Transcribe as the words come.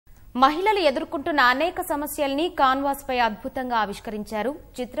మహిళలు ఎదుర్కొంటున్న అనేక సమస్యల్ని కాన్వాస్ పై అద్భుతంగా ఆవిష్కరించారు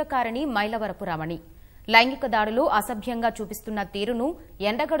చిత్రకారిణి మైలవరపు రమణి. లైంగిక దాడులు అసభ్యంగా చూపిస్తున్న తీరును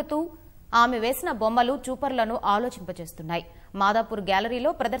ఎండగడుతూ ఆమె వేసిన బొమ్మలు చూపర్లను ఆలోచింపజేస్తున్నాయి. మాదాపూర్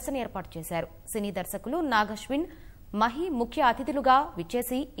గ్యాలరీలో ప్రదర్శన ఏర్పాటు చేశారు. సినీ దర్శకులు నాగశ్విన్, మహి ముఖ్య అతిథులుగా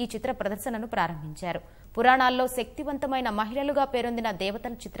విచ్చేసి ఈ చిత్ర ప్రదర్శనను ప్రారంభించారు. పురాణాల్లో శక్తివంతమైన మహిళలుగా పేరొందిన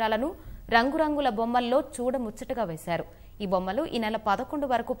దేవతల చిత్రాలను రంగురంగుల బొమ్మల్లో చూడముచ్చటగా వేశారు. ఈ బొమ్మలు ఈ నెల 11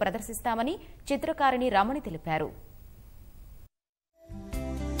 వరకు ప్రదర్శిస్తామని చిత్రకారిణి రమణి తెలిపారు.